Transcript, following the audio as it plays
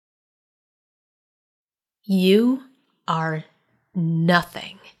You are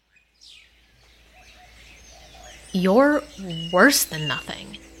nothing. You're worse than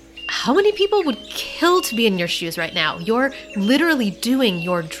nothing. How many people would kill to be in your shoes right now? You're literally doing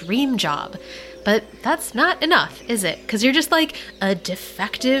your dream job. But that's not enough, is it? Because you're just like a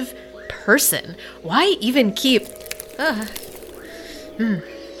defective person. Why even keep...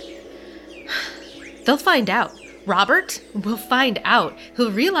 They'll find out. Robert will find out.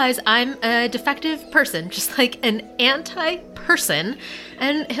 He'll realize I'm a defective person, just like an anti-person,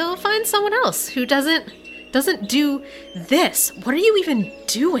 and he'll find someone else who doesn't do this. What are you even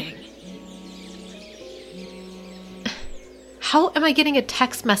doing? How am I getting a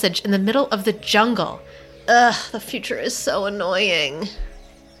text message in the middle of the jungle? The future is so annoying.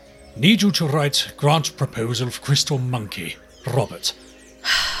 Need you to write grant proposal for Crystal Monkey, Robert.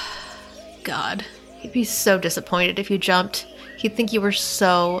 God, he'd be so disappointed if you jumped. He'd think you were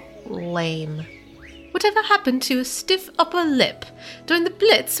so lame. Whatever happened to a stiff upper lip? During the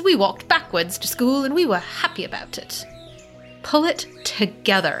Blitz, we walked backwards to school and we were happy about it. Pull it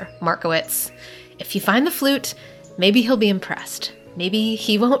together, Markowitz. If you find the flute, maybe he'll be impressed. Maybe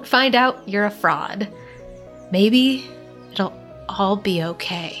he won't find out you're a fraud. Maybe it'll all be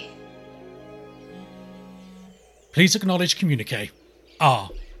okay. Please acknowledge communique. R.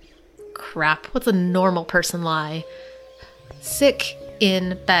 Crap, what's a normal person lie? Sick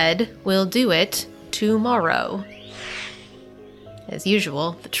in bed will do it tomorrow. As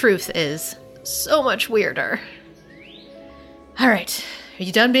usual, the truth is so much weirder. All right, are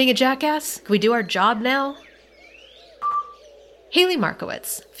you done being a jackass? Can we do our job now? Haley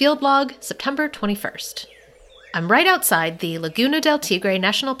Markowitz, field log, September 21st. I'm right outside the Laguna del Tigre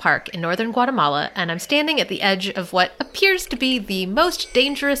National Park in northern Guatemala, and I'm standing at the edge of what appears to be the most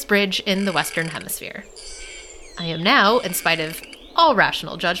dangerous bridge in the Western Hemisphere. I am now, in spite of all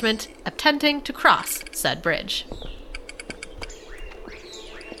rational judgment, attempting to cross said bridge.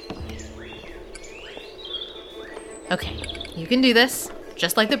 Okay, you can do this,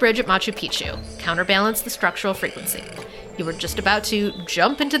 just like the bridge at Machu Picchu. Counterbalance the structural frequency. You were just about to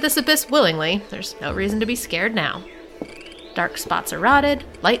jump into this abyss willingly. There's no reason to be scared now. Dark spots are rotted,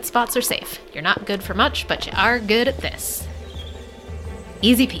 light spots are safe. You're not good for much, but you are good at this.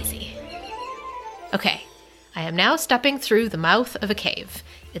 Easy peasy. Okay, I am now stepping through the mouth of a cave.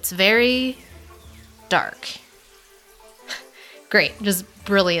 It's very dark. Great, just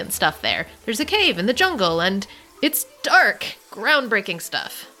brilliant stuff there. There's a cave in the jungle, and it's dark. Groundbreaking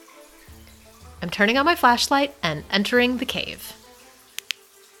stuff. I'm turning on my flashlight and entering the cave.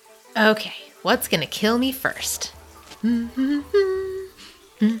 Okay, what's gonna kill me first?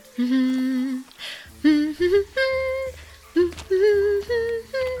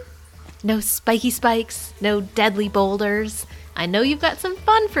 No spiky spikes, no deadly boulders. I know you've got some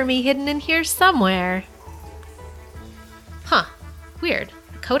fun for me hidden in here somewhere. Huh, weird.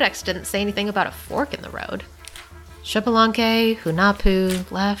 The codex didn't say anything about a fork in the road. Xbalanque, Hunahpu,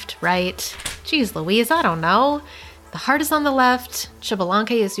 left, right. Geez Louise, I don't know. The heart is on the left.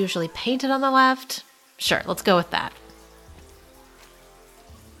 Xbalanque is usually painted on the left. Sure, let's go with that.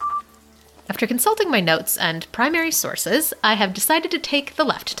 After consulting my notes and primary sources, I have decided to take the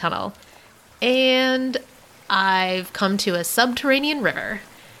left tunnel. And I've come to a subterranean river.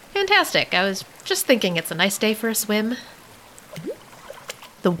 Fantastic. I was just thinking it's a nice day for a swim.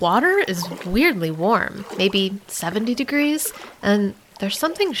 The water is weirdly warm, maybe 70 degrees, and there's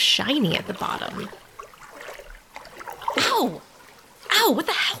something shiny at the bottom. Ow! Ow, what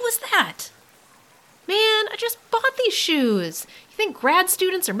the hell was that? Man, I just bought these shoes. You think grad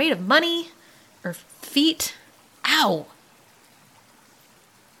students are made of money? Or feet? Ow!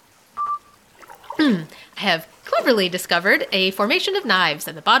 I have cleverly discovered a formation of knives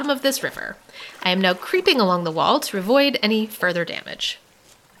at the bottom of this river. I am now creeping along the wall to avoid any further damage.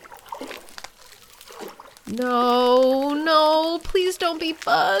 No, please don't be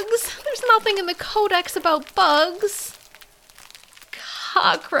bugs. There's nothing in the codex about bugs.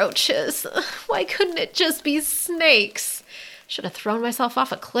 Cockroaches. Why couldn't it just be snakes? Should have thrown myself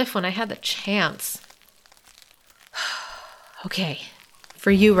off a cliff when I had the chance. Okay,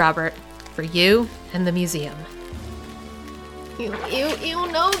 for you, Robert. For you and the museum. Ew,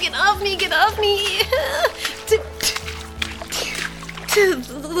 no, get off me, get off me.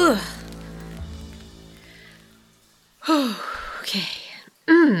 Okay.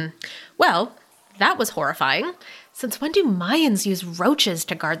 Well, that was horrifying. Since when do Mayans use roaches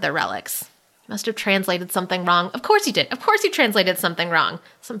to guard their relics? Must have translated something wrong. Of course you did. Of course you translated something wrong.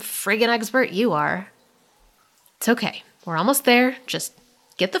 Some friggin' expert you are. It's okay. We're almost there. Just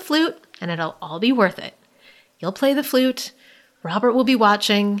get the flute and it'll all be worth it. You'll play the flute. Robert will be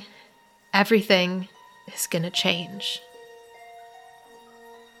watching. Everything is gonna change.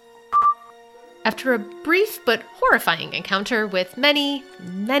 After a brief but horrifying encounter with many,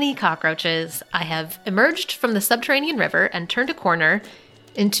 many cockroaches, I have emerged from the subterranean river and turned a corner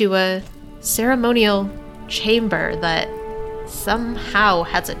into a ceremonial chamber that somehow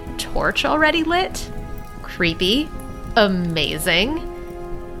has a torch already lit. Creepy. Amazing.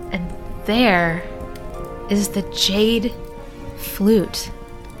 And there is the jade flute.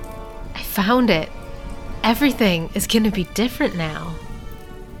 I found it. Everything is going to be different now.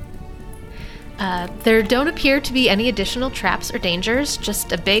 There don't appear to be any additional traps or dangers,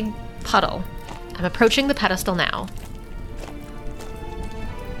 just a big puddle. I'm approaching the pedestal now.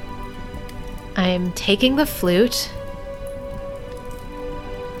 I'm taking the flute.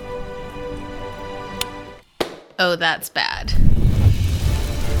 Oh, that's bad.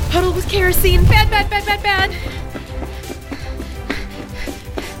 Puddle with kerosene. Bad, bad, bad, bad, bad.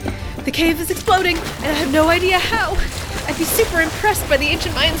 The cave is exploding, and I have no idea how. I'd be super impressed by the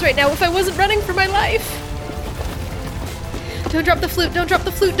ancient Mayans right now if I wasn't running for my life. Don't drop the flute, don't drop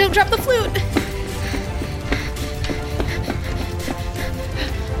the flute, don't drop the flute!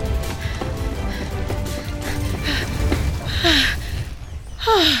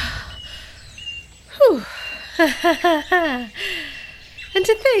 And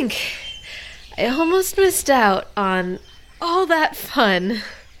to think, I almost missed out on all that fun.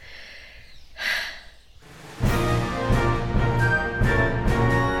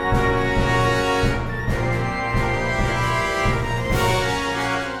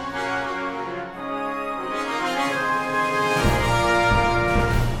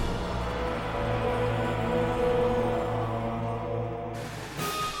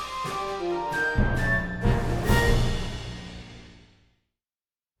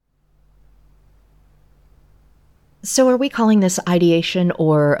 So are we calling this ideation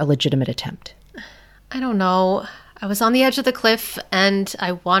or a legitimate attempt? I don't know. I was on the edge of the cliff and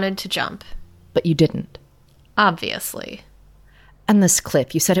I wanted to jump. But you didn't. Obviously. And this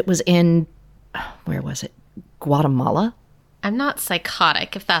cliff, you said it was in... where was it? Guatemala? I'm not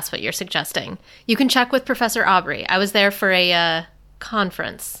psychotic, if that's what you're suggesting. You can check with Professor Aubrey. I was there for a,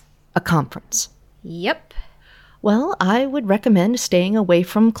 conference. A conference? Yep. Well, I would recommend staying away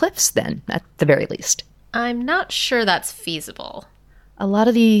from cliffs then, at the very least. I'm not sure that's feasible. A lot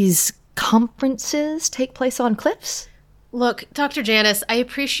of these conferences take place on cliffs? Look, Dr. Janice, I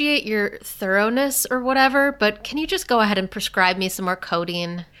appreciate your thoroughness or whatever, but can you just go ahead and prescribe me some more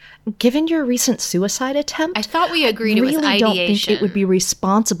codeine? Given your recent suicide attempt, I thought we agreed it was ideation. I really don't think it would be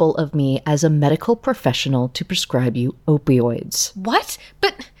responsible of me as a medical professional to prescribe you opioids. What?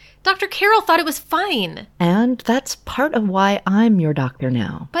 But Dr. Carroll thought it was fine. And that's part of why I'm your doctor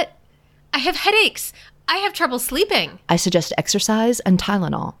now. But I have headaches. I have trouble sleeping. I suggest exercise and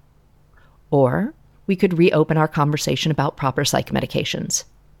Tylenol. Or we could reopen our conversation about proper psych medications.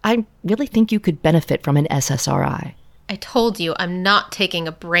 I really think you could benefit from an SSRI. I told you I'm not taking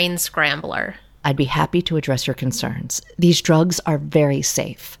a brain scrambler. I'd be happy to address your concerns. These drugs are very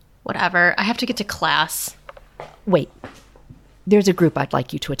safe. Whatever. I have to get to class. Wait. There's a group I'd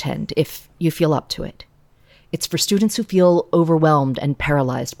like you to attend, if you feel up to it. It's for students who feel overwhelmed and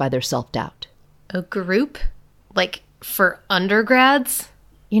paralyzed by their self-doubt. A group? Like, for undergrads?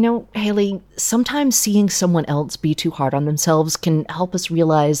 You know, Haley, sometimes seeing someone else be too hard on themselves can help us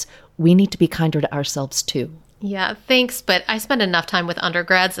realize we need to be kinder to ourselves too. Yeah, thanks, but I spend enough time with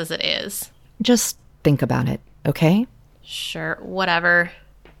undergrads as it is. Just think about it, okay? Sure, whatever.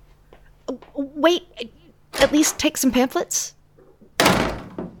 Wait, at least take some pamphlets?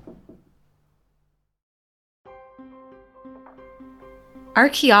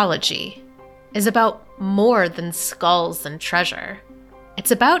 Archaeology is about more than skulls and treasure.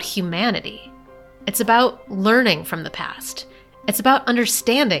 It's about humanity. It's about learning from the past. It's about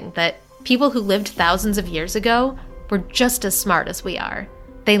understanding that people who lived thousands of years ago were just as smart as we are.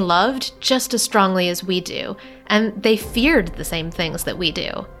 They loved just as strongly as we do, and they feared the same things that we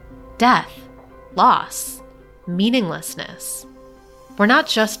do. Death, loss, meaninglessness. We're not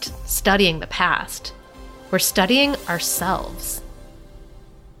just studying the past. We're studying ourselves.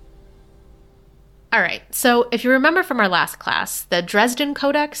 All right, so if you remember from our last class, the Dresden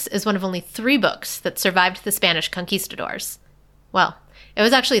Codex is one of only 3 books that survived the Spanish conquistadors. Well, it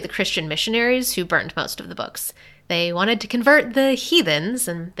was actually the Christian missionaries who burned most of the books. They wanted to convert the heathens,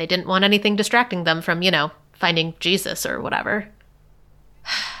 and they didn't want anything distracting them from, finding Jesus or whatever.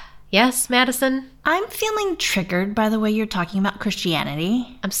 Yes, Madison? I'm feeling triggered by the way you're talking about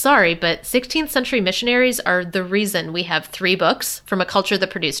Christianity. I'm sorry, but 16th century missionaries are the reason we have 3 books from a culture that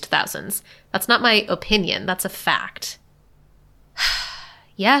produced thousands. That's not my opinion, that's a fact.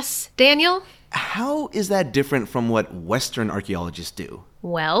 Yes, Daniel? How is that different from what Western archaeologists do?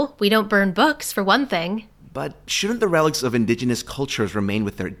 Well, we don't burn books, for one thing. But shouldn't the relics of indigenous cultures remain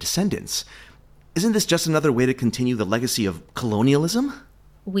with their descendants? Isn't this just another way to continue the legacy of colonialism?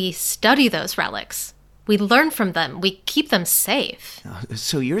 We study those relics. We learn from them. We keep them safe.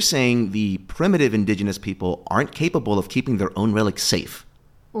 So you're saying the primitive indigenous people aren't capable of keeping their own relics safe?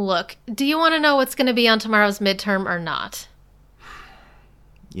 Look, do you want to know what's going to be on tomorrow's midterm or not?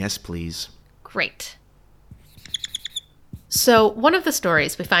 Yes, please. Great. So, one of the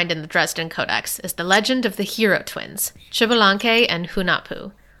stories we find in the Dresden Codex is the legend of the hero twins, Xbalanque and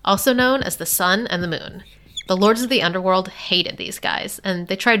Hunahpu, also known as the Sun and the Moon. The Lords of the Underworld hated these guys, and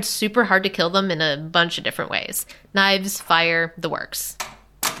they tried super hard to kill them in a bunch of different ways. Knives, fire, the works.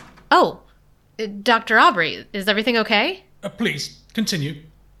 Oh, Dr. Aubrey, is everything okay? Please, continue.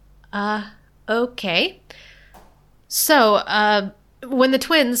 Okay. So, when the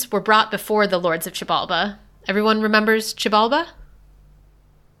twins were brought before the Lords of Xibalba, everyone remembers Xibalba?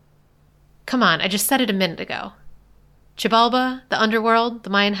 Come on, I just said it a minute ago. Xibalba, the underworld, the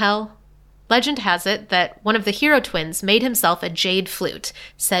Mayan hell. Legend has it that one of the hero twins made himself a jade flute,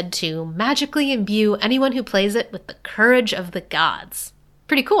 said to magically imbue anyone who plays it with the courage of the gods.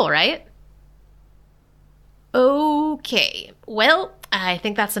 Pretty cool, right? Okay, well, I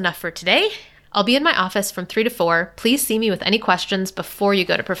think that's enough for today. I'll be in my office from 3 to 4. Please see me with any questions before you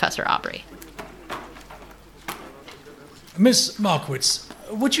go to Professor Aubrey. Miss Markowitz,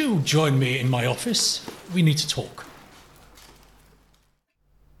 would you join me in my office? We need to talk.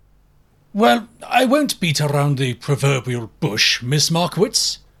 Well, I won't beat around the proverbial bush, Miss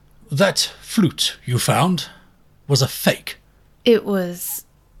Markowitz. That flute you found was a fake. It was...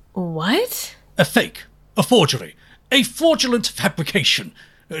 what? A fake. A forgery. A fraudulent fabrication.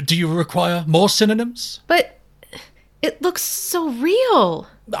 Do you require more synonyms? But it looks so real.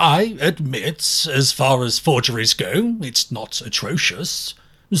 I admit, as far as forgeries go, it's not atrocious.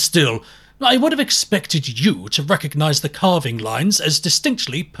 Still, I would have expected you to recognize the carving lines as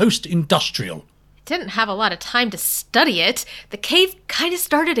distinctly post-industrial. I didn't have a lot of time to study it. The cave kind of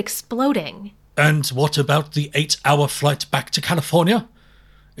started exploding. And what about the 8-hour flight back to California?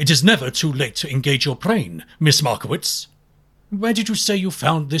 It is never too late to engage your brain, Miss Markowitz. Where did you say you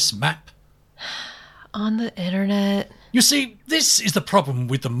found this map? On the internet. You see, this is the problem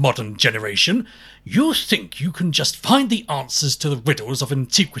with the modern generation. You think you can just find the answers to the riddles of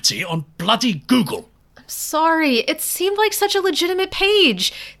antiquity on bloody Google. I'm sorry, it seemed like such a legitimate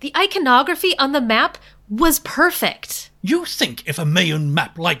page. The iconography on the map was perfect. You think if a Mayan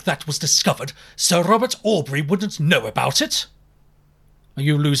map like that was discovered, Sir Robert Aubrey wouldn't know about it? Are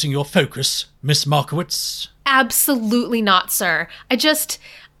you losing your focus, Miss Markowitz? Absolutely not, sir. I just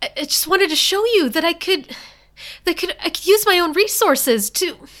wanted to show you that I could use my own resources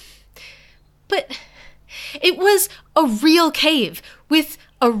to... But it was a real cave with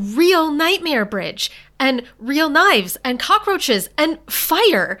a real nightmare bridge and real knives and cockroaches and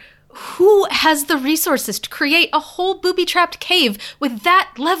fire. Who has the resources to create a whole booby-trapped cave with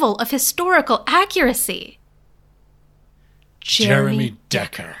that level of historical accuracy? Jeremy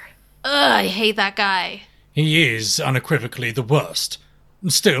Decker. Ugh, I hate that guy. He is unequivocally the worst.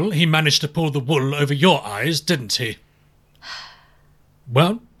 Still, he managed to pull the wool over your eyes, didn't he?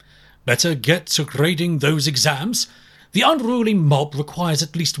 Well, better get to grading those exams. The unruly mob requires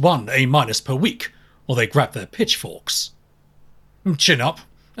at least 1 A- per week, or they grab their pitchforks. Chin up.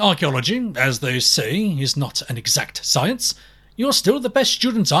 Archaeology, as they say, is not an exact science. You're still the best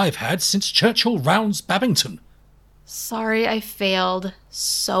student I've had since Churchill rounds Babington. Sorry I failed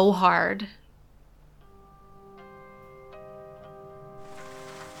so hard.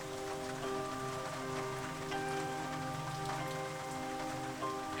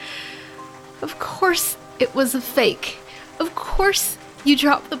 Of course it was a fake. Of course you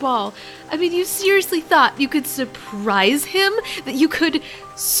dropped the ball. I mean, you seriously thought you could surprise him? That you could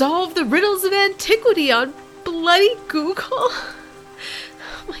solve the riddles of antiquity on bloody Google?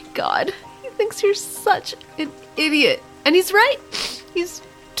 Oh my god. He thinks you're such an idiot. And he's right. He's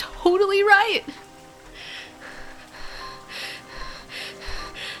totally right.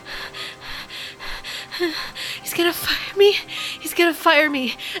 He's gonna fire me. He's gonna fire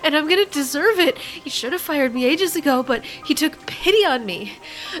me. And I'm gonna deserve it. He should have fired me ages ago, but he took pity on me.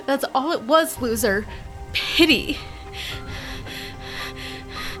 That's all it was, loser. Pity.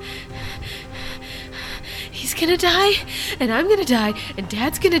 He's gonna die, and I'm gonna die, and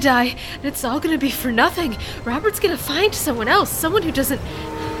Dad's gonna die, and it's all gonna be for nothing. Robert's gonna find someone else, someone who doesn't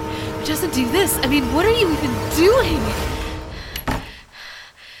do this. I mean, what are you even doing?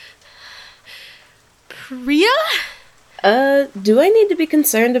 Priya? Do I need to be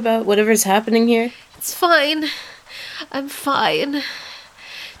concerned about whatever's happening here? It's fine. I'm fine.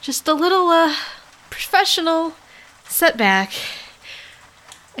 Just a little, professional setback.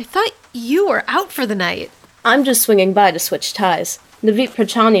 I thought you were out for the night. I'm just swinging by to switch ties. Naveed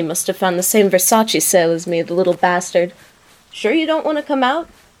Prachani must have found the same Versace sale as me, the little bastard. Sure you don't want to come out?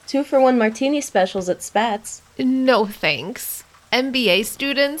 2-for-1 martini specials at Spats. No thanks. MBA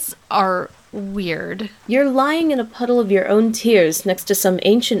students are weird. You're lying in a puddle of your own tears next to some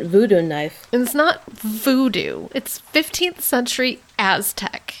ancient voodoo knife. It's not voodoo. It's 15th century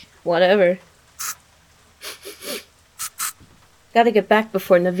Aztec. Whatever. Gotta get back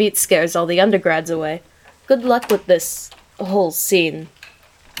before Naveed scares all the undergrads away. Good luck with this whole scene.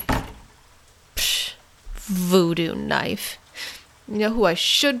 Psh, voodoo knife. You know who I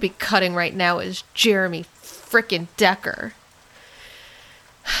should be cutting right now is Jeremy frickin' Decker.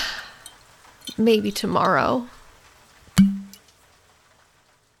 Maybe tomorrow.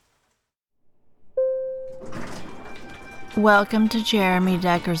 Welcome to Jeremy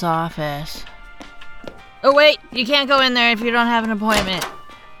Decker's office. Oh wait, you can't go in there if you don't have an appointment.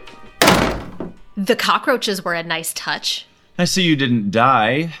 The cockroaches were a nice touch. I see you didn't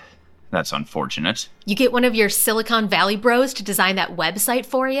die. That's unfortunate. You get one of your Silicon Valley bros to design that website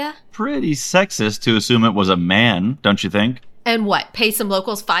for you? Pretty sexist to assume it was a man, don't you think? And what, pay some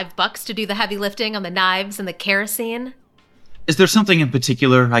locals $5 to do the heavy lifting on the knives and the kerosene? Is there something in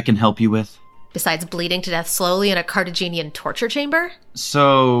particular I can help you with? Besides bleeding to death slowly in a Carthaginian torture chamber?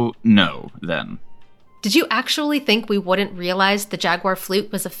 So, no, then. Did you actually think we wouldn't realize the Jaguar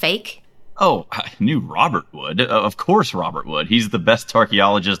flute was a fake? Oh, I knew Robert would. Of course Robert would. He's the best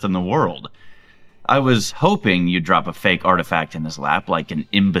archaeologist in the world. I was hoping you'd drop a fake artifact in his lap like an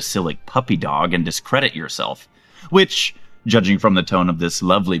imbecilic puppy dog and discredit yourself. Which, judging from the tone of this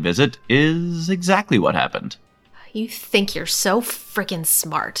lovely visit, is exactly what happened. You think you're so frickin'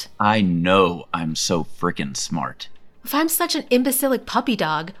 smart. I know I'm so frickin' smart. If I'm such an imbecilic puppy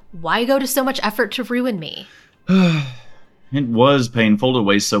dog, why go to so much effort to ruin me? It was painful to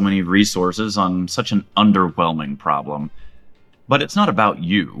waste so many resources on such an underwhelming problem. But it's not about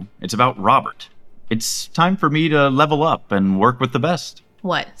you, it's about Robert. It's time for me to level up and work with the best.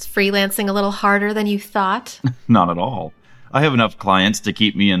 What, is freelancing a little harder than you thought? Not at all. I have enough clients to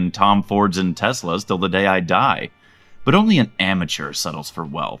keep me in Tom Fords and Teslas till the day I die. But only an amateur settles for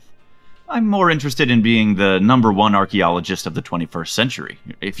wealth. I'm more interested in being the #1 archaeologist of the 21st century.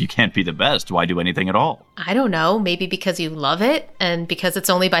 If you can't be the best, why do anything at all? I don't know, maybe because you love it, and because it's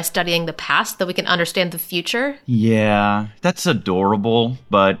only by studying the past that we can understand the future? Yeah, that's adorable,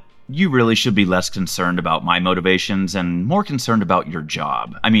 but you really should be less concerned about my motivations and more concerned about your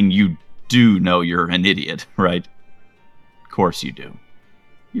job. I mean, you do know you're an idiot, right? Of course you do.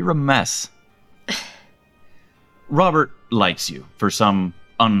 You're a mess. Robert likes you for some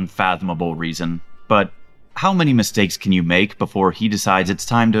unfathomable reason, but how many mistakes can you make before he decides it's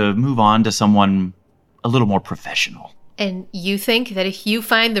time to move on to someone a little more professional? And you think that if you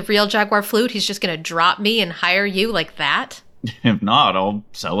find the real Jaguar flute, he's just gonna drop me and hire you like that? If not, I'll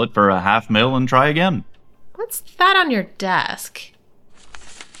sell it for $500,000 and try again. What's that on your desk?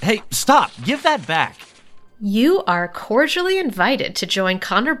 Hey, stop! Give that back! You are cordially invited to join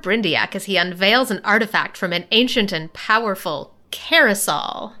Connor Brindiak as he unveils an artifact from an ancient and powerful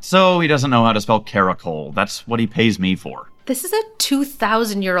Carousel. So he doesn't know how to spell caracol. That's what he pays me for. This is a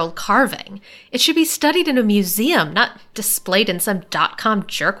 2,000-year-old carving. It should be studied in a museum, not displayed in some dot-com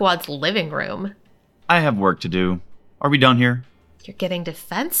jerkwad's living room. I have work to do. Are we done here? You're getting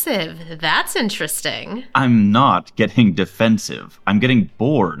defensive. That's interesting. I'm not getting defensive. I'm getting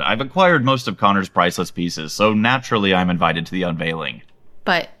bored. I've acquired most of Connor's priceless pieces, so naturally I'm invited to the unveiling.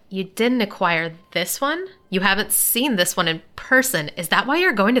 But you didn't acquire this one? You haven't seen this one in person. Is that why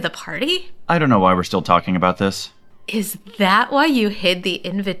you're going to the party? I don't know why we're still talking about this. Is that why you hid the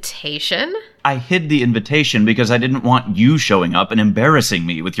invitation? I hid the invitation because I didn't want you showing up and embarrassing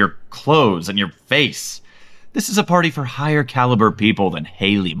me with your clothes and your face. This is a party for higher caliber people than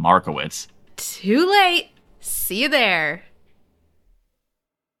Haley Markowitz. Too late. See you there.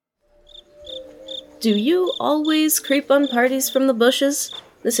 Do you always creep on parties from the bushes?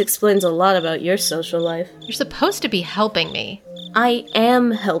 This explains a lot about your social life. You're supposed to be helping me. I am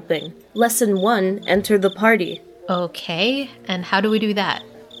helping. Lesson 1, enter the party. Okay, and how do we do that?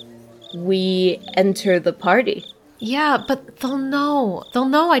 We enter the party. Yeah, but they'll know. They'll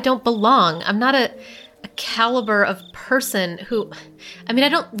know I don't belong. I'm not a caliber of person who... I mean, I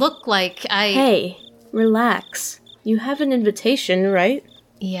don't look like I... Hey, relax. You have an invitation, right?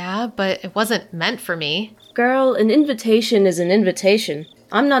 Yeah, but it wasn't meant for me. Girl, an invitation is an invitation.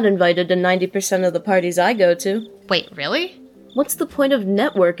 I'm not invited to 90% of the parties I go to. Wait, really? What's the point of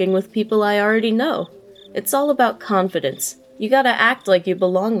networking with people I already know? It's all about confidence. You gotta act like you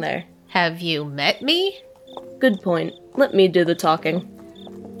belong there. Have you met me? Good point. Let me do the talking.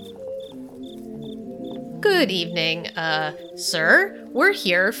 Good evening, sir. We're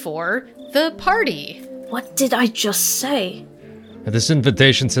here for the party. What did I just say? This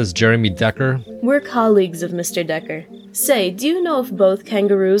invitation says Jeremy Decker. We're colleagues of Mr. Decker. Say, do you know if both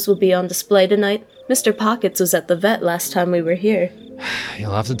kangaroos will be on display tonight? Mr. Pockets was at the vet last time we were here.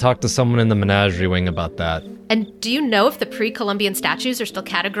 You'll have to talk to someone in the menagerie wing about that. And do you know if the pre-Columbian statues are still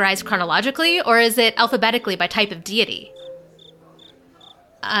categorized chronologically, or is it alphabetically by type of deity?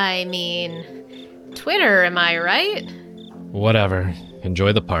 I mean, Twitter, am I right? Whatever.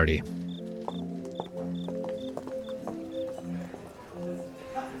 Enjoy the party.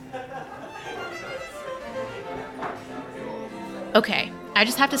 Okay, I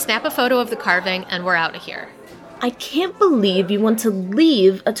just have to snap a photo of the carving and we're out of here. I can't believe you want to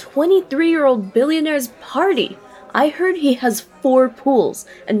leave a 23-year-old billionaire's party. I heard he has 4 pools,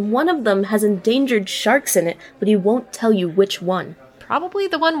 and one of them has endangered sharks in it, but he won't tell you which one. Probably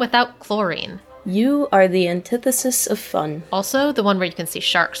the one without chlorine. You are the antithesis of fun. Also, the one where you can see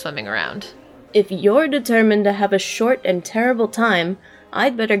sharks swimming around. If you're determined to have a short and terrible time,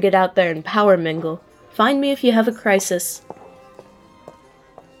 I'd better get out there and power mingle. Find me if you have a crisis.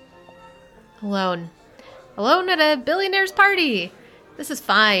 Alone. Alone at a billionaire's party. This is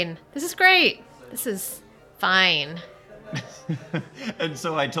fine. This is great. This is fine. And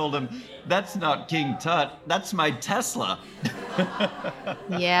so I told him, that's not King Tut, that's my Tesla.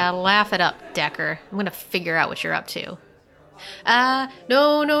 Yeah, laugh it up, Decker. I'm gonna figure out what you're up to.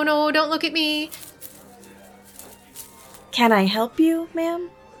 No, don't look at me. Can I help you, ma'am?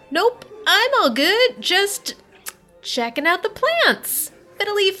 Nope, I'm all good. Just checking out the plants.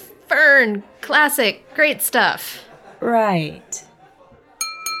 Fiddle leaf, fern, classic, great stuff. Right.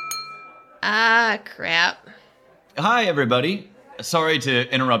 Ah, crap. Hi, everybody. Sorry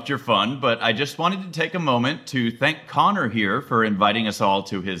to interrupt your fun, but I just wanted to take a moment to thank Connor here for inviting us all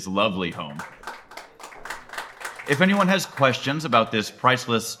to his lovely home. If anyone has questions about this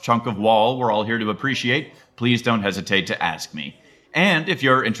priceless chunk of wall we're all here to appreciate, please don't hesitate to ask me. And if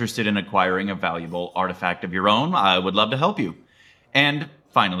you're interested in acquiring a valuable artifact of your own, I would love to help you. And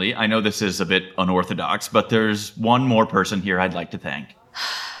finally, I know this is a bit unorthodox, but there's one more person here I'd like to thank.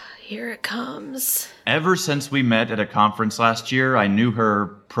 Here it comes. Ever since we met at a conference last year, I knew her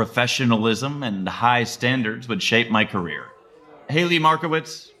professionalism and high standards would shape my career. Haley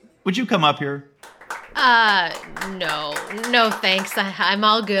Markowitz, would you come up here? No thanks. I'm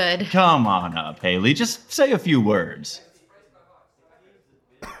all good. Come on up, Haley. Just say a few words.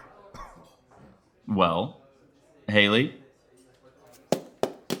 Well, Haley?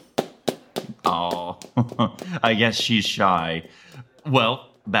 Oh, I guess she's shy. Well,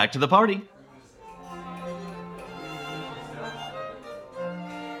 back to the party.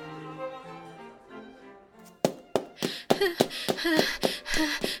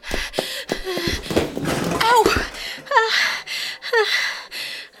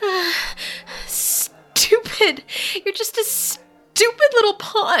 Stupid. You're just a stupid little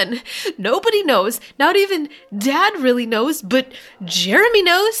pawn. Nobody knows. Not even Dad really knows, but Jeremy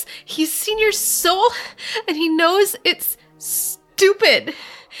knows. He's seen your soul, and he knows it's stupid.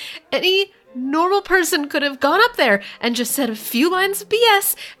 Any normal person could have gone up there and just said a few lines of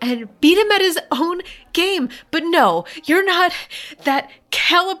BS and beat him at his own game. But no, you're not that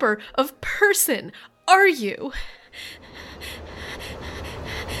caliber of person, are you?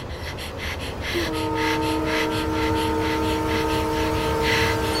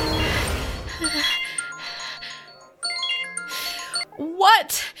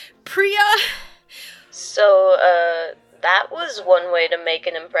 What? Priya? So, that was one way to make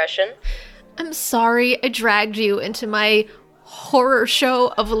an impression. I'm sorry I dragged you into my horror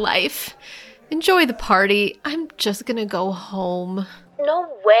show of life. Enjoy the party. I'm just gonna go home.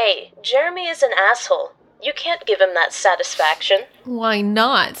 No way. Jeremy is an asshole. You can't give him that satisfaction. Why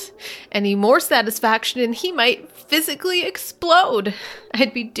not? Any more satisfaction and he might physically explode.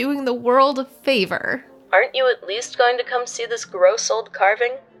 I'd be doing the world a favor. Aren't you at least going to come see this gross old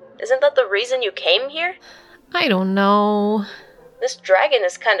carving? Isn't that the reason you came here? I don't know. This dragon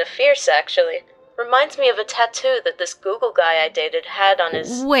is kind of fierce, actually. Reminds me of a tattoo that this Google guy I dated had on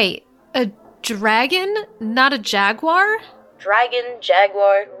his... Wait, a dragon? Not a jaguar? Dragon,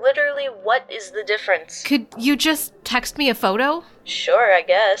 jaguar, literally what is the difference? Could you just text me a photo? Sure, I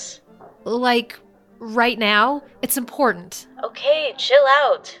guess. Like, right now? It's important. Okay, chill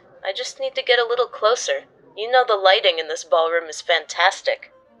out. I just need to get a little closer. You know the lighting in this ballroom is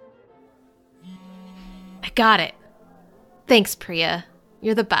fantastic. I got it. Thanks, Priya.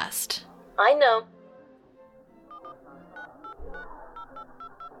 You're the best. I know.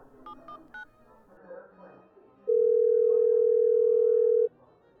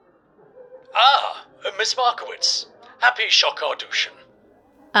 Miss Markowitz. Happy Shokardushan.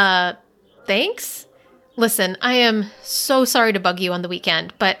 Thanks? Listen, I am so sorry to bug you on the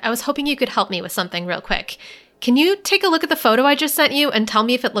weekend, but I was hoping you could help me with something real quick. Can you take a look at the photo I just sent you and tell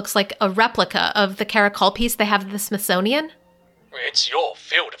me if it looks like a replica of the Caracol piece they have at the Smithsonian? It's your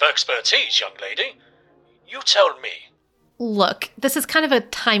field of expertise, young lady. You tell me. Look, this is kind of a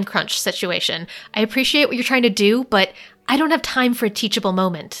time crunch situation. I appreciate what you're trying to do, but I don't have time for a teachable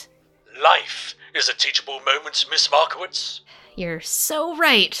moment. Life is a teachable moment, Miss Markowitz. You're so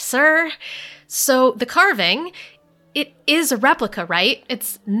right, sir. So, the carving, it is a replica, right?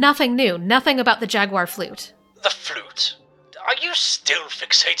 It's nothing new, nothing about the Jaguar flute. The flute? Are you still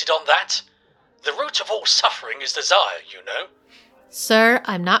fixated on that? The root of all suffering is desire, you know. Sir,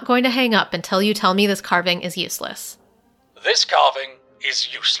 I'm not going to hang up until you tell me this carving is useless. This carving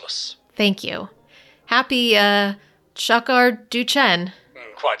is useless. Thank you. Happy, Shakar Duchen.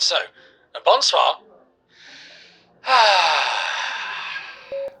 Quite so. Bonsoir.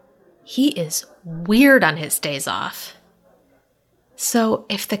 He is weird on his days off. So,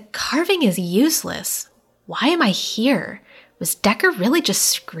 if the carving is useless, why am I here? Was Decker really just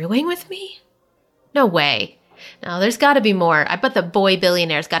screwing with me? No way. No, there's gotta be more. I bet the boy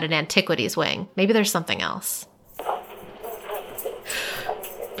billionaire's got an antiquities wing. Maybe there's something else.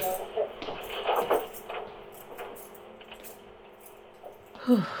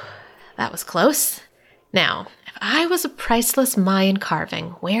 Whew. That was close. Now, if I was a priceless Mayan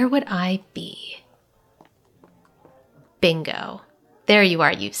carving, where would I be? Bingo. There you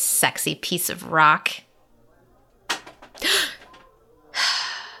are, you sexy piece of rock.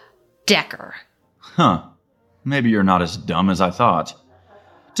 Decker. Huh. Maybe you're not as dumb as I thought.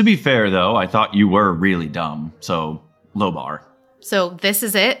 To be fair, though, I thought you were really dumb, so low bar. So this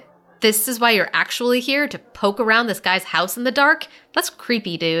is it? This is why you're actually here, to poke around this guy's house in the dark? That's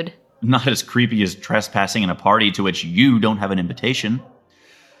creepy, dude. Not as creepy as trespassing in a party to which you don't have an invitation.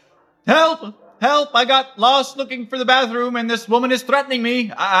 Help! Help! I got lost looking for the bathroom and this woman is threatening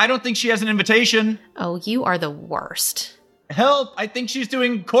me. I don't think she has an invitation. Oh, you are the worst. Help! I think she's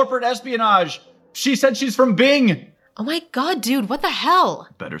doing corporate espionage. She said she's from Bing. Oh my god, dude, what the hell?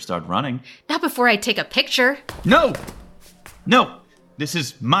 Better start running. Not before I take a picture. No! No! This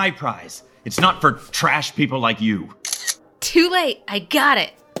is my prize. It's not for trash people like you. Too late. I got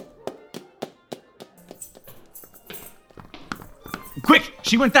it. Quick!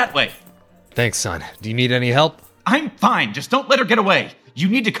 She went that way. Thanks, son. Do you need any help? I'm fine. Just don't let her get away. You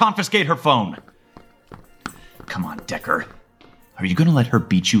need to confiscate her phone. Come on, Decker. Are you gonna let her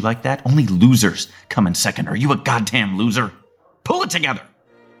beat you like that? Only losers come in second. Are you a goddamn loser? Pull it together.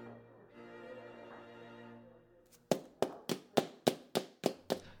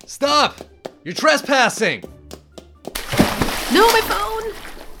 Stop! You're trespassing! No, my phone!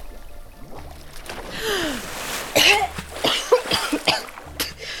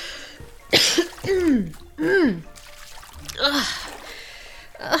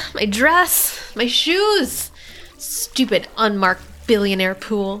 My dress, my shoes. Stupid unmarked billionaire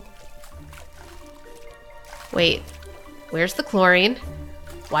pool. Wait, where's the chlorine?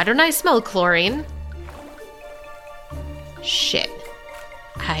 Why don't I smell chlorine? Shit.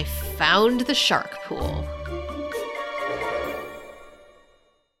 I found the shark pool.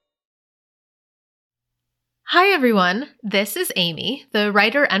 Hi everyone, this is Amy, the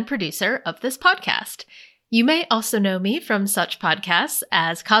writer and producer of this podcast. You may also know me from such podcasts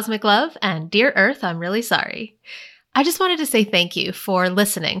as Cosmic Love and Dear Earth, I'm Really Sorry. I just wanted to say thank you for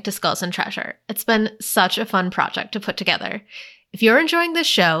listening to Skulls and Treasure. It's been such a fun project to put together. If you're enjoying this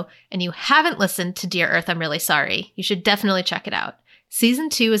show and you haven't listened to Dear Earth, I'm Really Sorry, you should definitely check it out. Season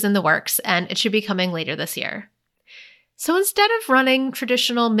 2 is in the works and it should be coming later this year. So instead of running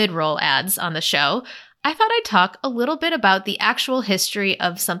traditional mid-roll ads on the show, I thought I'd talk a little bit about the actual history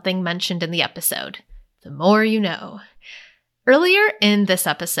of something mentioned in the episode. The more you know. Earlier in this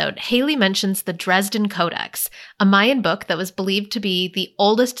episode, Haley mentions the Dresden Codex, a Mayan book that was believed to be the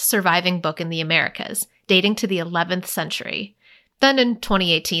oldest surviving book in the Americas, dating to the 11th century. Then in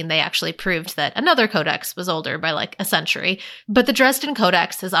 2018, they actually proved that another codex was older by like a century, but the Dresden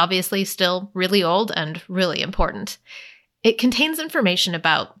Codex is obviously still really old and really important. It contains information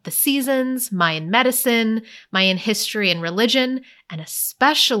about the seasons, Mayan medicine, Mayan history and religion, and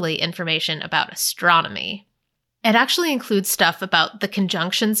especially information about astronomy. It actually includes stuff about the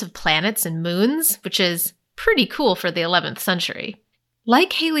conjunctions of planets and moons, which is pretty cool for the 11th century.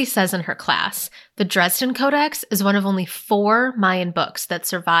 Like Haley says in her class, the Dresden Codex is one of only 4 Mayan books that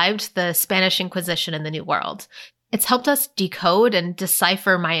survived the Spanish Inquisition in the New World. It's helped us decode and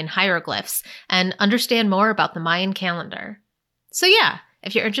decipher Mayan hieroglyphs and understand more about the Mayan calendar. So yeah,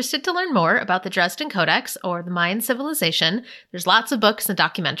 if you're interested to learn more about the Dresden Codex or the Mayan civilization, there's lots of books and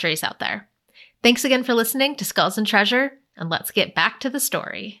documentaries out there. Thanks again for listening to Skulls and Treasure, and let's get back to the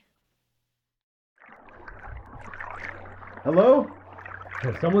story. Hello?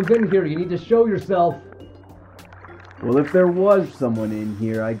 If someone's in here, you need to show yourself. Well, if there was someone in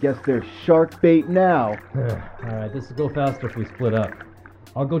here, I guess there's shark bait now. Alright, this will go faster if we split up.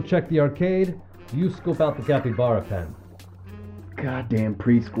 I'll go check the arcade, you scope out the capybara pen. Goddamn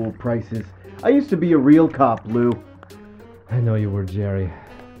preschool prices. I used to be a real cop, Lou. I know you were, Jerry.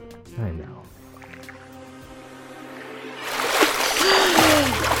 I know.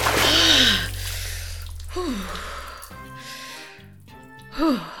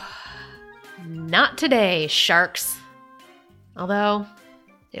 Not today, sharks. Although,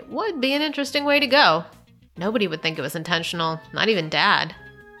 it would be an interesting way to go. Nobody would think it was intentional, not even Dad.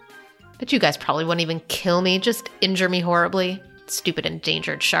 But you guys probably wouldn't even kill me, just injure me horribly. Stupid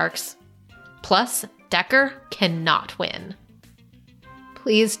endangered sharks. Plus, Decker cannot win.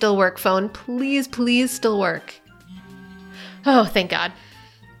 Please still work, phone. Please, please still work. Oh, thank God.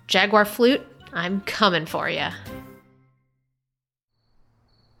 Jaguar flute, I'm coming for you.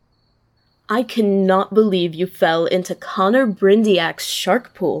 I cannot believe you fell into Connor Brindiak's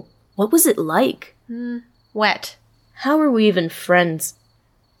shark pool. What was it like? Wet. How are we even friends?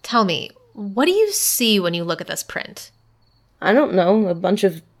 Tell me, what do you see when you look at this print? I don't know, a bunch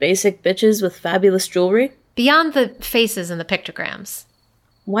of basic bitches with fabulous jewelry? Beyond the faces and the pictograms.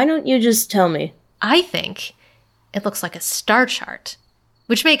 Why don't you just tell me? I think it looks like a star chart.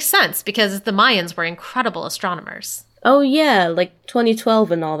 Which makes sense, because the Mayans were incredible astronomers. Oh yeah, like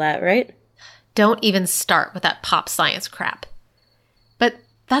 2012 and all that, right? Don't even start with that pop science crap. But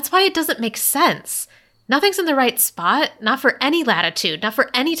that's why it doesn't make sense. Nothing's in the right spot, not for any latitude, not for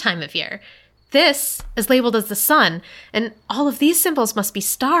any time of year. This is labeled as the sun, and all of these symbols must be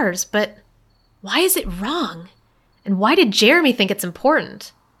stars, but why is it wrong? And why did Jeremy think it's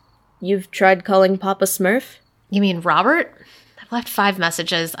important? You've tried calling Papa Smurf? You mean Robert? I've left 5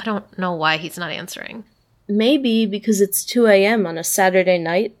 messages. I don't know why he's not answering. Maybe because it's 2 a.m. on a Saturday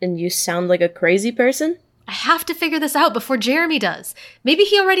night and you sound like a crazy person? I have to figure this out before Jeremy does. Maybe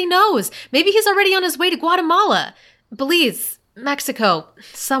he already knows. Maybe he's already on his way to Guatemala, Belize, Mexico,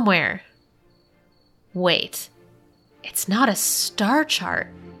 somewhere. Wait. It's not a star chart.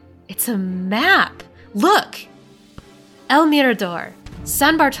 It's a map. Look! El Mirador,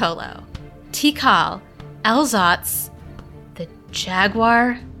 San Bartolo, Tikal, El Zotz, the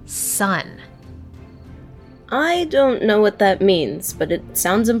Jaguar Sun. I don't know what that means, but it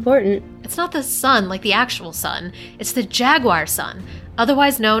sounds important. It's not the sun like the actual sun. It's the Jaguar Sun,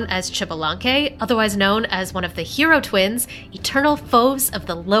 otherwise known as Chibalanque, otherwise known as one of the hero twins, eternal foes of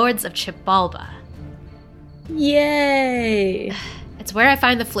the Lords of Chibalba. Yay! It's where I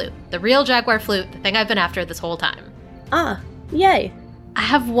find the flute, the real Jaguar flute, the thing I've been after this whole time. Ah, yay. I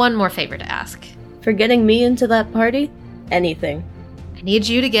have one more favor to ask. For getting me into that party? Anything. I need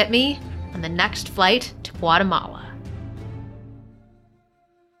you to get me on the next flight to Guatemala.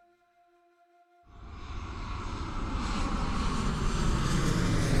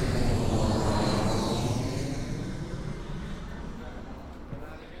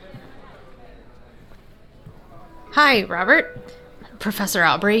 Hi, Robert. Professor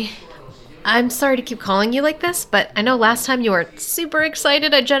Aubrey. I'm sorry to keep calling you like this, but I know last time you were super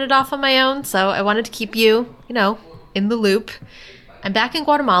excited I jetted off on my own, so I wanted to keep you, in the loop. I'm back in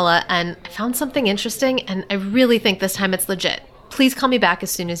Guatemala, and I found something interesting, and I really think this time it's legit. Please call me back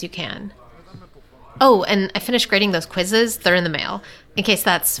as soon as you can. Oh, and I finished grading those quizzes. They're in the mail, in case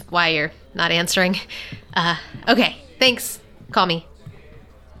that's why you're not answering. Okay, thanks. Call me.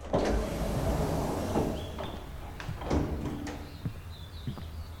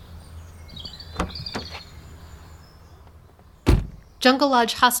 Jungle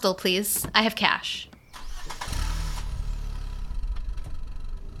Lodge Hostel, please. I have cash.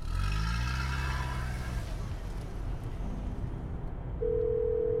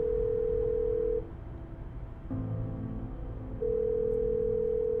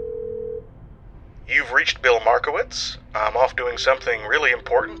 You've reached Bill Markowitz. I'm off doing something really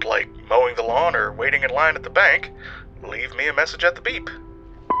important, like mowing the lawn or waiting in line at the bank. Leave me a message at the beep.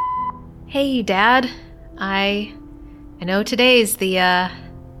 Hey, Dad. I know today's the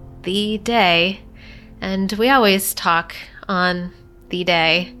day, and we always talk on the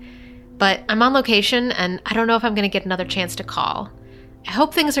day, but I'm on location, and I don't know if I'm going to get another chance to call. I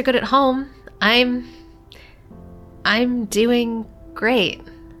hope things are good at home. I'm doing great.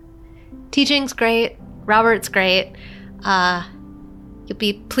 Teaching's great. Robert's great. You'll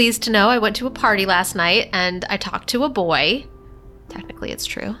be pleased to know I went to a party last night and I talked to a boy. Technically, it's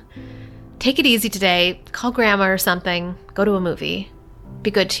true. Take it easy today. Call Grandma or something. Go to a movie.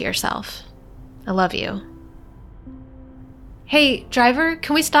 Be good to yourself. I love you. Hey, driver,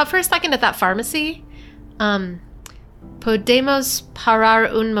 can we stop for a second at that pharmacy? Podemos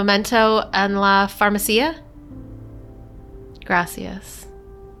parar un momento en la farmacia? Gracias.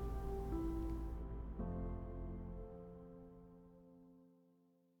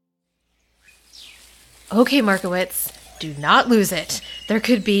 Okay, Markowitz, do not lose it. There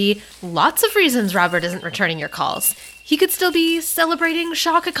could be lots of reasons Robert isn't returning your calls. He could still be celebrating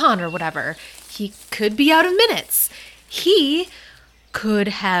Shaka Khan or whatever. He could be out of minutes. He could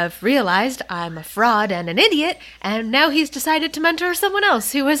have realized I'm a fraud and an idiot, and now he's decided to mentor someone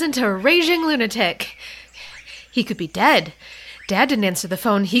else who isn't a raging lunatic. He could be dead. Dad didn't answer the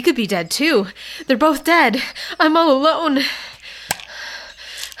phone. He could be dead, too. They're both dead. I'm all alone.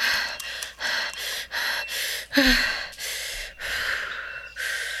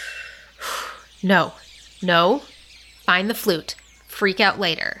 No. Find the flute. Freak out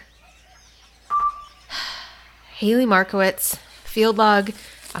later. Haley Markowitz, field log,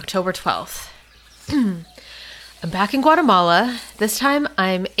 October 12th. I'm back in Guatemala. This time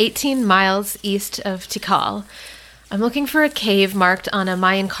I'm 18 miles east of Tikal. I'm looking for a cave marked on a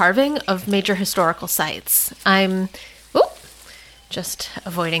Mayan carving of major historical sites. I'm just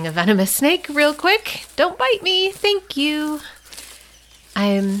avoiding a venomous snake real quick. Don't bite me. Thank you.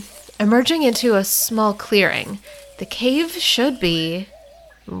 I'm emerging into a small clearing. The cave should be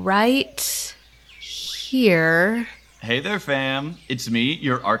right here. Hey there, fam. It's me,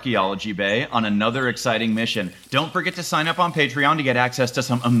 your Archaeology Bay, on another exciting mission. Don't forget to sign up on Patreon to get access to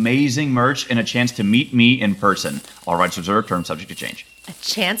some amazing merch and a chance to meet me in person. All rights reserved, terms subject to change. A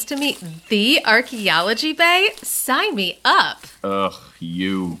chance to meet the Archaeology Bay? Sign me up. Ugh,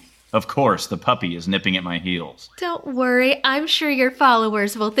 you. Of course, the puppy is nipping at my heels. Don't worry, I'm sure your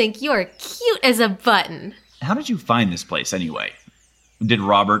followers will think you're cute as a button. How did you find this place, anyway? Did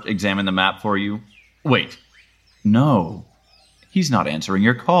Robert examine the map for you? Wait. No. He's not answering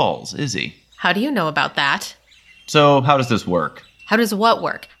your calls, is he? How do you know about that? So, how does this work? How does what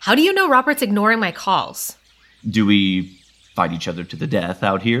work? How do you know Robert's ignoring my calls? Do we fight each other to the death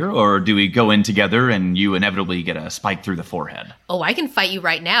out here, or do we go in together and you inevitably get a spike through the forehead? Oh, I can fight you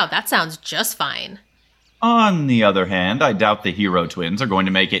right now. That sounds just fine. On the other hand, I doubt the hero twins are going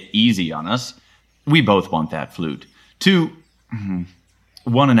to make it easy on us. We both want that flute.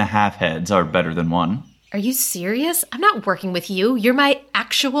 1.5 heads are better than one. Are you serious? I'm not working with you. You're my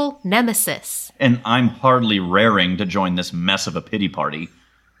actual nemesis. And I'm hardly raring to join this mess of a pity party.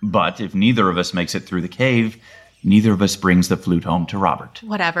 But if neither of us makes it through the cave, neither of us brings the flute home to Robert.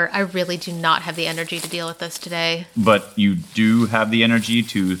 Whatever. I really do not have the energy to deal with this today. But you do have the energy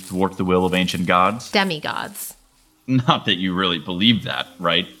to thwart the will of ancient gods? Demigods. Not that you really believe that,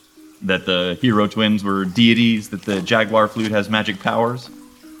 right? That the hero twins were deities, that the jaguar flute has magic powers?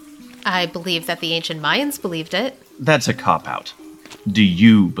 I believe that the ancient Mayans believed it. That's a cop-out. Do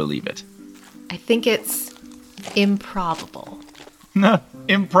you believe it? I think it's improbable.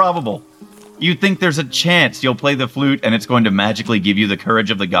 Improbable. You think there's a chance you'll play the flute and it's going to magically give you the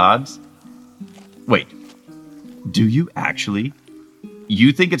courage of the gods? Wait. Do you actually?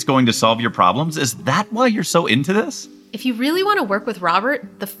 You think it's going to solve your problems? Is that why you're so into this? If you really want to work with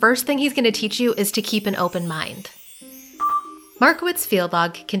Robert, the first thing he's going to teach you is to keep an open mind. Markowitz field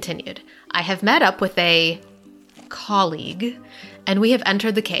log continued. I have met up with a colleague, and we have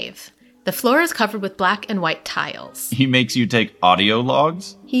entered the cave. The floor is covered with black and white tiles. He makes you take audio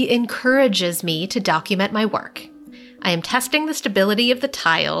logs? He encourages me to document my work. I am testing the stability of the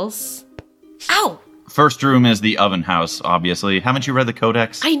tiles. Ow! First room is the oven house, obviously. Haven't you read the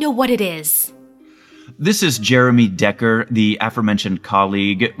codex? I know what it is. This is Jeremy Decker, the aforementioned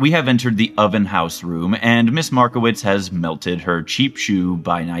colleague. We have entered the oven house room, and Miss Markowitz has melted her cheap shoe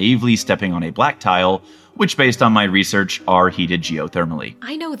by naively stepping on a black tile, which, based on my research, are heated geothermally.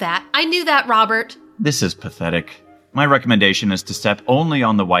 I know that. I knew that, Robert. This is pathetic. My recommendation is to step only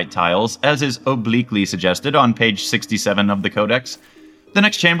on the white tiles, as is obliquely suggested on page 67 of the codex. The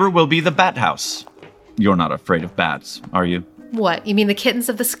next chamber will be the bat house. You're not afraid of bats, are you? What, you mean the kittens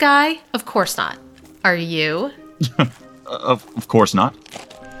of the sky? Of course not. Are you? Of course not.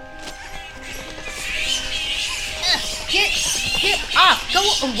 Get off! Go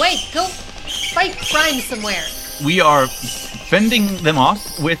away! Go fight crime somewhere! We are fending them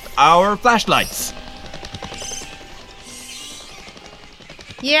off with our flashlights.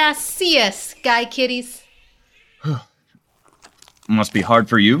 Yeah, see ya, Sky Kitties. Must be hard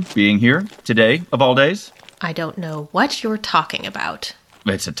for you being here today, of all days. I don't know what you're talking about.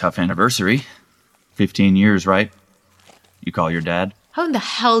 It's a tough anniversary. 15 years, right? You call your dad? How in the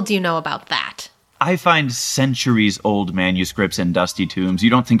hell do you know about that? I find centuries-old manuscripts in dusty tombs. You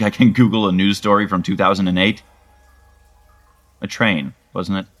don't think I can Google a news story from 2008? A train,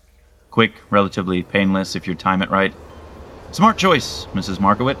 wasn't it? Quick, relatively painless if you time it right. Smart choice, Mrs.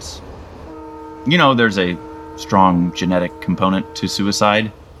 Markowitz. You know, there's a strong genetic component to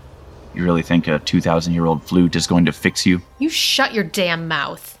suicide. You really think a 2,000-year-old flute is going to fix you? You shut your damn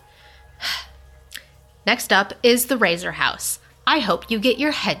mouth. Next up is the Razor House. I hope you get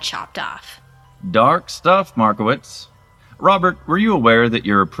your head chopped off. Dark stuff, Markowitz. Robert, were you aware that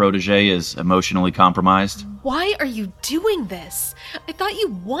your protege is emotionally compromised? Why are you doing this? I thought you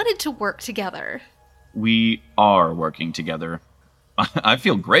wanted to work together. We are working together. I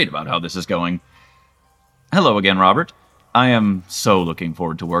feel great about how this is going. Hello again, Robert. I am so looking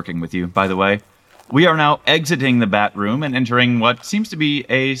forward to working with you, by the way. We are now exiting the Bat Room and entering what seems to be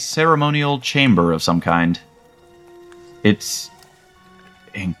a ceremonial chamber of some kind. It's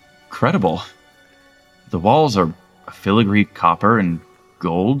incredible. The walls are filigree copper and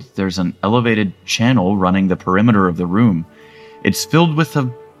gold. There's an elevated channel running the perimeter of the room. It's filled with a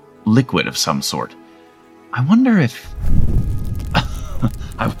liquid of some sort. I wonder if...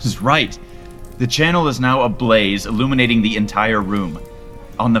 I was right. The channel is now ablaze, illuminating the entire room.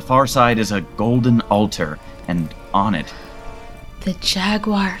 On the far side is a golden altar, and on it... The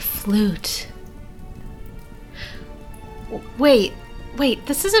Jaguar flute. Wait,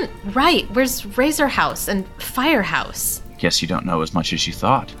 this isn't right. Where's Razor House and Firehouse? Guess you don't know as much as you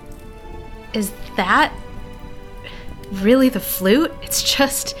thought. Is that really the flute? It's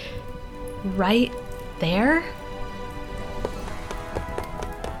just right there?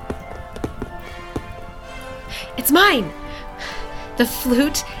 It's mine! The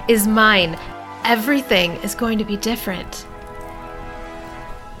flute is mine. Everything is going to be different.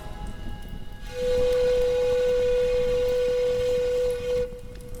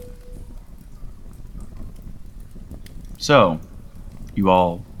 So, you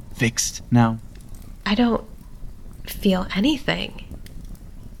all fixed now? I don't feel anything.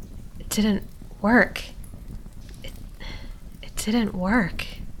 It didn't work. It didn't work.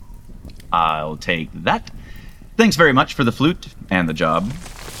 I'll take that. Thanks very much for the flute and the job.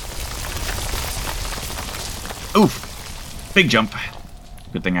 Oof. Big jump.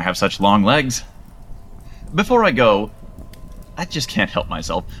 Good thing I have such long legs. Before I go, I just can't help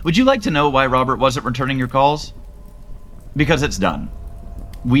myself. Would you like to know why Robert wasn't returning your calls? Because it's done.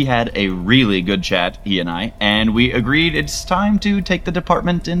 We had a really good chat, he and I, and we agreed it's time to take the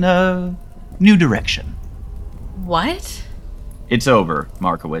department in a new direction. What? It's over,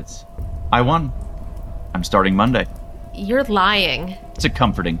 Markowitz. I won. I'm starting Monday. You're lying. It's a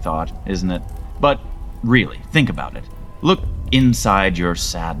comforting thought, isn't it? But really, think about it. Look inside your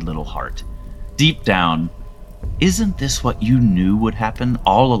sad little heart. Deep down, isn't this what you knew would happen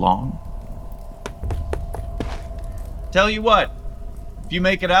all along? Tell you what, if you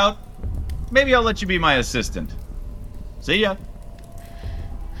make it out, maybe I'll let you be my assistant. See ya.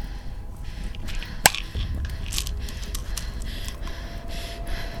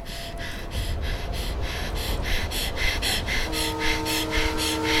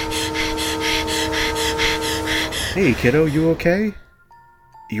 Hey, kiddo, you okay?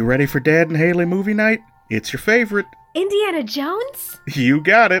 You ready for Dad and Haley movie night? It's your favorite. Indiana Jones? You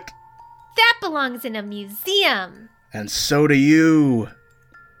got it. That belongs in a museum. And so do you.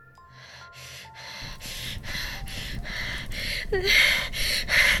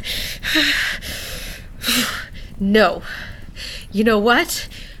 No. You know what?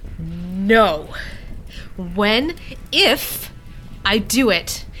 No. If I do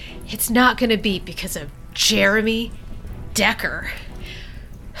it, it's not gonna be because of Jeremy Decker.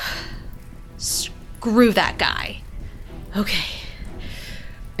 Screw that guy. Okay.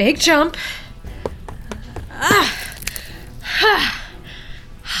 Big jump.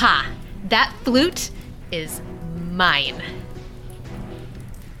 Ha! That flute is mine.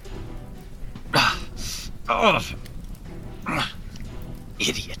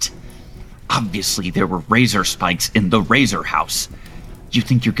 Idiot. Obviously there were razor spikes in the Razor House. You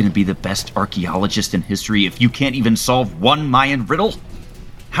think you're going to be the best archaeologist in history if you can't even solve one Mayan riddle?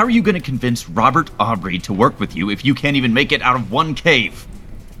 How are you going to convince Robert Aubrey to work with you if you can't even make it out of one cave?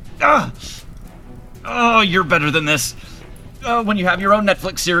 Oh, you're better than this. When you have your own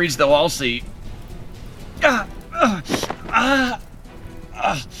Netflix series, they'll all see.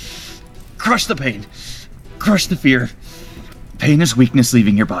 Crush the pain. Crush the fear. pain is weakness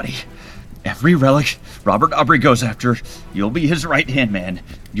leaving your body. Every relic Robert Aubrey goes after, you'll be his right-hand man.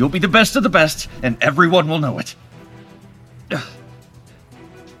 You'll be the best of the best, and everyone will know it.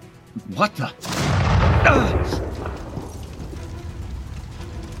 What the?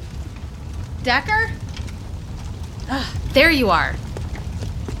 Decker? There you are.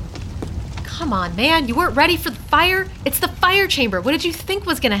 Come on, man. You weren't ready for the fire? It's the fire chamber. What did you think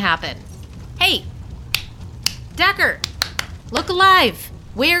was gonna happen? Hey! Decker! Look alive!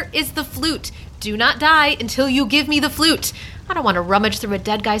 Where is the flute? Do not die until you give me the flute. I don't want to rummage through a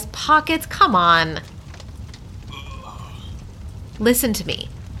dead guy's pockets. Come on. Listen to me.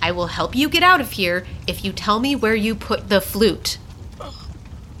 I will help you get out of here if you tell me where you put the flute.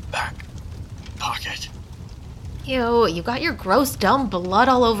 Back pocket. Ew, you got your gross, dumb blood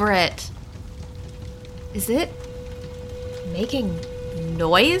all over it. Is it making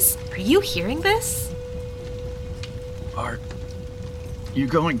noise? Are you hearing this? Are you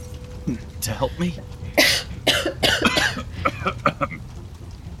going to help me?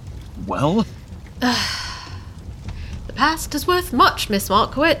 Well? The past is worth much, Miss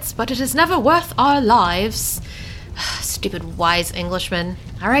Markowitz, but it is never worth our lives. Stupid wise Englishman.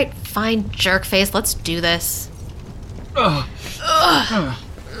 All right, fine, jerkface, let's do this. I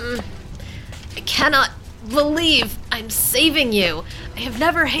cannot believe I'm saving you. I have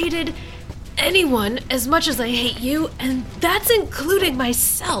never hated anyone as much as I hate you, and that's including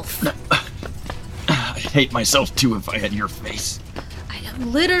myself. I'd hate myself too if I had your face. I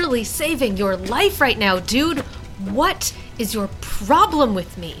am literally saving your life right now, dude. What is your problem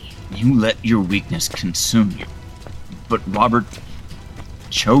with me? You let your weakness consume you. But Robert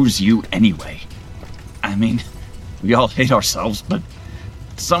chose you anyway. I mean, we all hate ourselves, but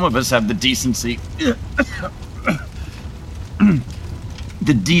some of us have the decency...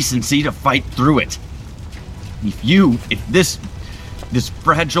 the decency to fight through it. If this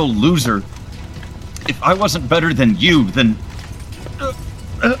fragile loser, if I wasn't better than you, then...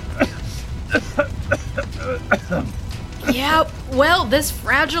 Yeah, well, this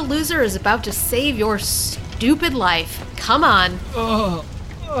fragile loser is about to save your stupid life. Come on.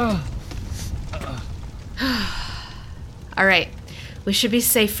 All right, we should be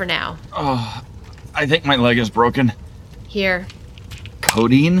safe for now. I think my leg is broken. Here.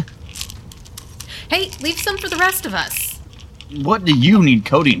 Codeine? Hey, leave some for the rest of us. What do you need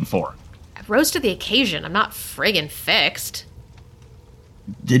codeine for? I rose to the occasion. I'm not friggin' fixed.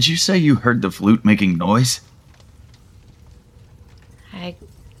 Did you say you heard the flute making noise? I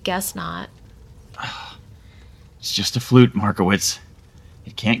guess not. It's just a flute, Markowitz.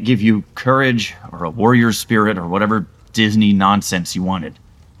 It can't give you courage or a warrior spirit or whatever Disney nonsense you wanted.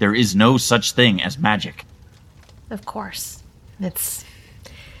 There is no such thing as magic. Of course. It's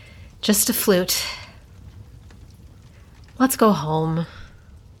just a flute. Let's go home.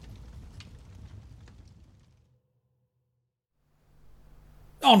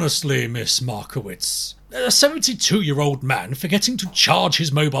 Honestly, Miss Markowitz, a 72-year-old man forgetting to charge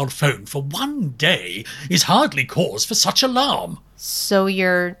his mobile phone for one day is hardly cause for such alarm. So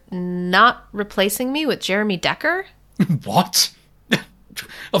you're not replacing me with Jeremy Decker? What?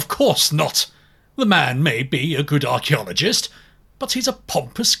 Of course not. The man may be a good archaeologist, but he's a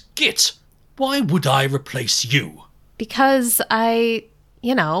pompous git. Why would I replace you? Because I,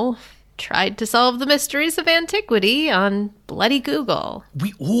 tried to solve the mysteries of antiquity on bloody Google.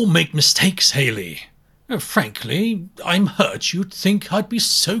 We all make mistakes, Haley. Frankly, I'm hurt you'd think I'd be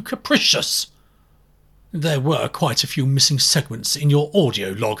so capricious. There were quite a few missing segments in your audio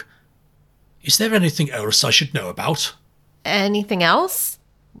log. Is there anything else I should know about? Anything else?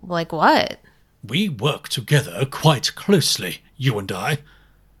 Like what? We work together quite closely, you and I.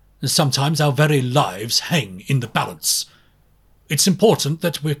 Sometimes our very lives hang in the balance. It's important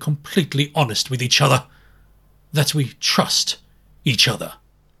that we're completely honest with each other, that we trust each other.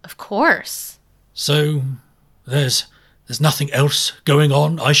 Of course. So, there's nothing else going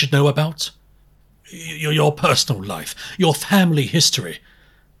on I should know about? Your personal life, your family history.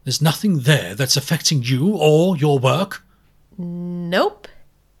 There's nothing there that's affecting you or your work? Nope.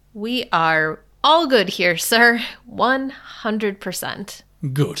 We are all good here, sir. 100%.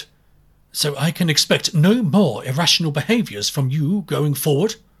 Good. So I can expect no more irrational behaviors from you going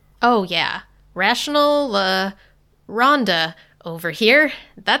forward? Oh, yeah. Rational, Rhonda over here.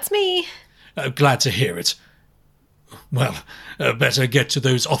 That's me. Glad to hear it. Well, better get to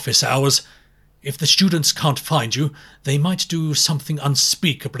those office hours. If the students can't find you, they might do something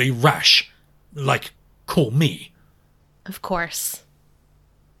unspeakably rash, like call me. Of course.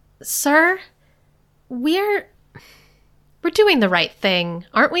 Sir, we're doing the right thing,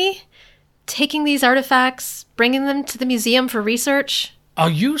 aren't we? taking these artifacts, bringing them to the museum for research? Are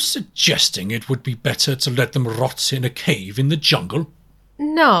you suggesting it would be better to let them rot in a cave in the jungle?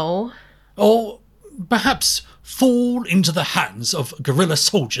 No. Or perhaps fall into the hands of guerrilla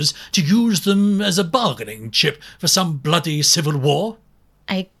soldiers to use them as a bargaining chip for some bloody civil war?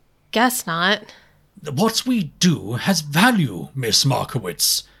 I guess not. What we do has value, Miss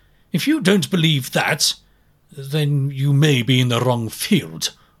Markowitz. If you don't believe that, then you may be in the wrong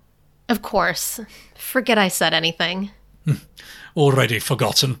field. Of course. Forget I said anything. Already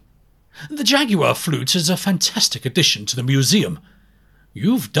forgotten. The Jaguar flute is a fantastic addition to the museum.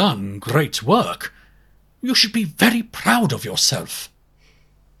 You've done great work. You should be very proud of yourself.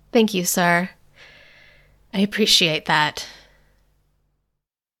 Thank you, sir. I appreciate that.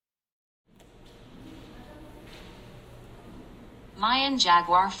 Mayan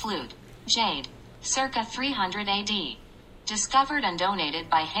Jaguar Flute, Jade, circa 300 AD. Discovered and donated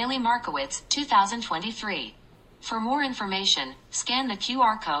by Haley Markowitz, 2023. For more information, scan the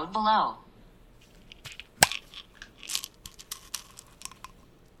QR code below.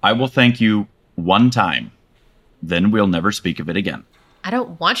 I will thank you one time. Then we'll never speak of it again. I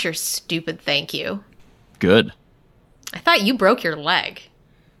don't want your stupid thank you. Good. I thought you broke your leg.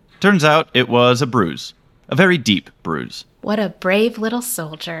 Turns out it was a bruise. A very deep bruise. What a brave little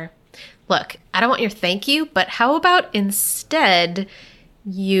soldier. Look, I don't want your thank you, but how about instead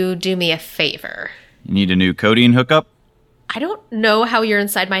you do me a favor? You need a new codeine hookup? I don't know how you're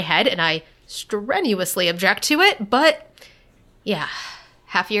inside my head, and I strenuously object to it, but yeah,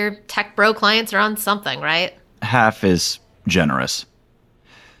 half your tech bro clients are on something, right? Half is generous.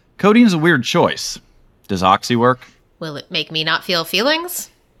 Codeine's a weird choice. Does Oxy work? Will it make me not feel feelings?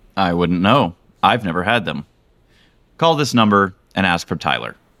 I wouldn't know. I've never had them. Call this number and ask for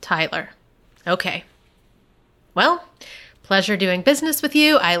Tyler. Tyler. Okay. Well, pleasure doing business with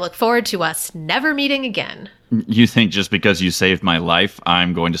you. I look forward to us never meeting again. You think just because you saved my life,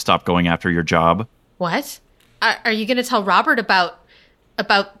 I'm going to stop going after your job? What? Are you going to tell Robert about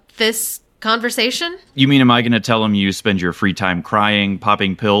this conversation? You mean, am I going to tell him you spend your free time crying,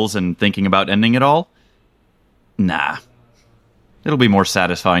 popping pills, and thinking about ending it all? Nah. It'll be more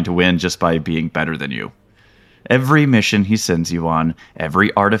satisfying to win just by being better than you. Every mission he sends you on,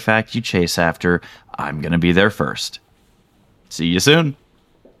 every artifact you chase after, I'm going to be there first. See you soon.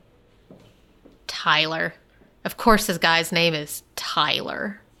 Tyler. Of course his guy's name is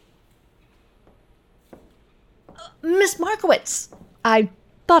Tyler. Miss Markowitz, I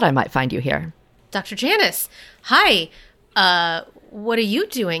thought I might find you here. Dr. Janice, hi. What are you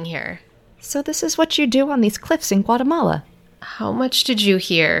doing here? So this is what you do on these cliffs in Guatemala. How much did you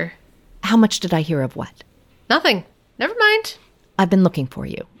hear? How much did I hear of what? Nothing. Never mind. I've been looking for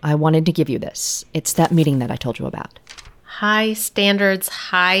you. I wanted to give you this. It's that meeting that I told you about. High standards,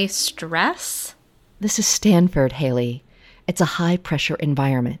 high stress? This is Stanford, Haley. It's a high-pressure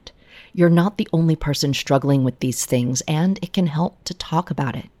environment. You're not the only person struggling with these things, and it can help to talk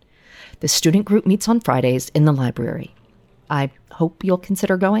about it. The student group meets on Fridays in the library. I hope you'll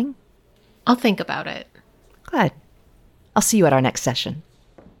consider going. I'll think about it. Good. I'll see you at our next session.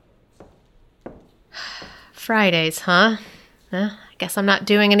 Fridays, huh? I guess I'm not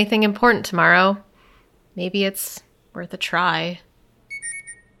doing anything important tomorrow. Maybe it's worth a try.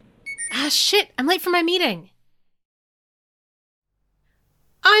 Ah, shit! I'm late for my meeting.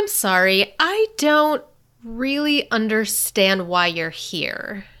 I'm sorry. I don't really understand why you're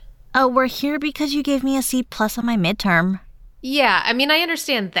here. Oh, we're here because you gave me a C+ on my midterm. Yeah, I mean, I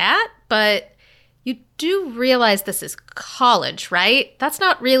understand that, but you do realize this is college, right? That's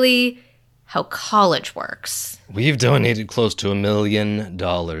not really how college works. We've donated close to $1 million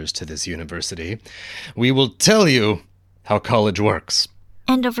to this university. We will tell you how college works.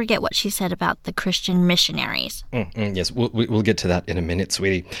 And don't forget what she said about the Christian missionaries. Yes, we'll get to that in a minute,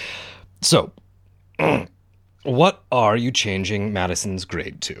 sweetie. So, what are you changing Madison's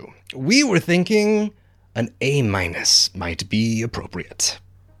grade to? We were thinking an A- might be appropriate.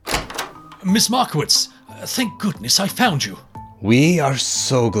 Miss Markowitz, thank goodness I found you. We are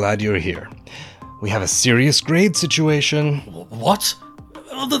so glad you're here. We have a serious grade situation. What?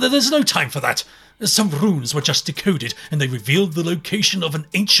 There's no time for that. Some runes were just decoded and they revealed the location of an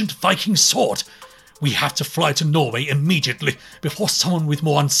ancient Viking sword. We have to fly to Norway immediately before someone with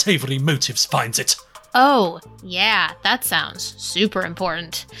more unsavory motives finds it. Oh, yeah, that sounds super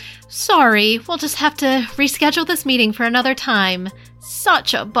important. Sorry, we'll just have to reschedule this meeting for another time.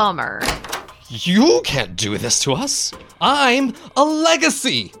 Such a bummer. You can't do this to us. I'm a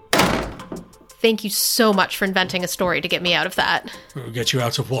legacy. Thank you so much for inventing a story to get me out of that. Get you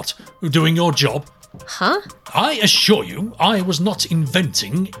out of what? Doing your job? Huh? I assure you, I was not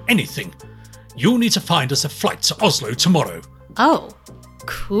inventing anything. You need to find us a flight to Oslo tomorrow. Oh,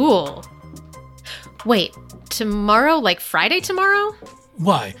 cool. Wait, tomorrow, like Friday tomorrow?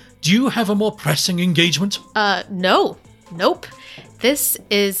 Why? Do you have a more pressing engagement? No. Nope. This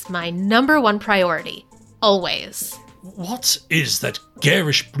is my #1 priority. Always. What is that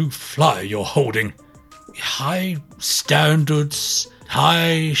garish blue flyer you're holding? High standards,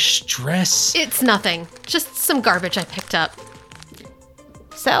 high stress? It's nothing. Just some garbage I picked up.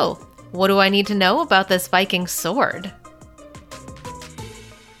 So, what do I need to know about this Viking sword?